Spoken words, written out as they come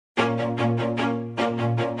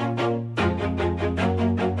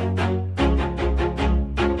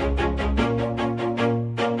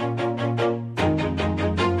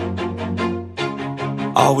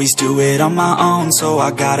Always do it on my own, so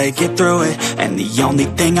I gotta get through it. And the only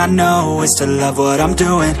thing I know is to love what I'm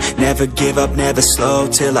doing. Never give up, never slow,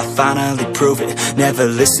 till I finally prove it. Never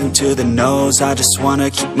listen to the no's, I just wanna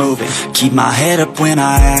keep moving. Keep my head up when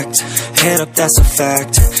I act, head up, that's a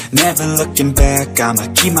fact. Never looking back, I'ma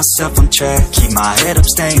keep myself on track. Keep my head up,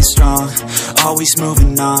 staying strong, always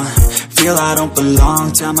moving on. Feel I don't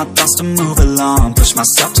belong, tell my thoughts to move along. Push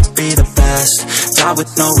myself to be the best, die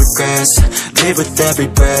with no regrets. Live with every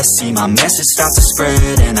breath, see my message start to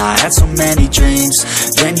spread. And I had so many dreams,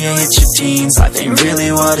 then you hit your teens. Life ain't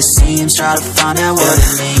really what it seems, try to find out what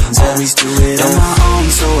it means. Always do it on my own,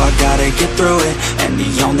 so I gotta get through it. And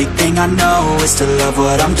the only thing I know is to love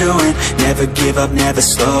what I'm doing. Never give up, never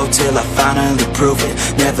slow, till I finally prove it.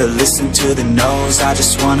 Never listen to the no's, I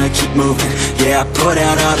just wanna keep moving. Yeah, I put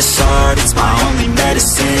out all this art, it's my only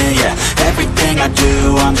medicine. Yeah, everything I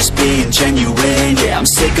do, I'm just being genuine. Yeah, I'm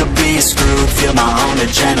sick of being screwed, feel my own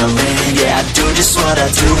adrenaline. Yeah, I do just what I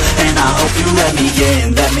do, and I hope you let me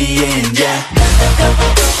in, yeah.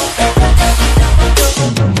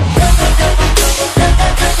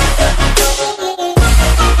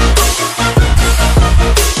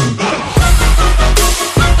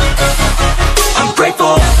 I'm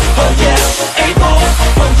grateful, oh yeah, able,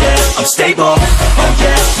 oh yeah, I'm stable, oh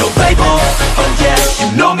yeah, no label, oh yeah,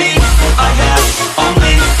 you know me, I have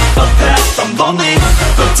only a path, I'm lonely,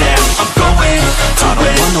 but damn, I'm going to I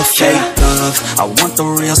don't want no fake love, I want the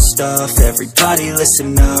real stuff. Everybody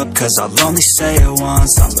listen up, cause I'll only say it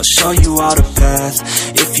once. I'm gonna show you all the path,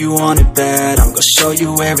 if you want it bad. I'm gonna show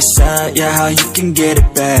you where it's at, yeah, how you can get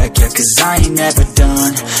it back. Yeah, cause I ain't never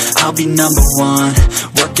done, I'll be number one.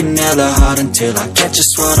 Working hella hard until I get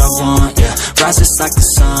just what I want, yeah. Rises like the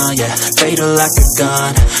sun, yeah, fatal like a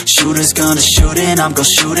gun. Shooters gonna shoot and I'm gonna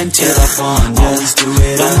shoot until I won, yeah. Always do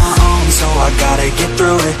it on my own, so I gotta get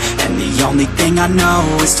through it. And the only thing I know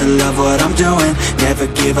is to love what I'm doing. Never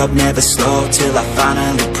give up, never slow, till I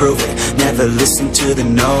finally prove it. Never listen to the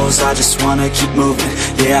no's, I just wanna keep moving.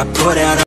 Yeah, I put out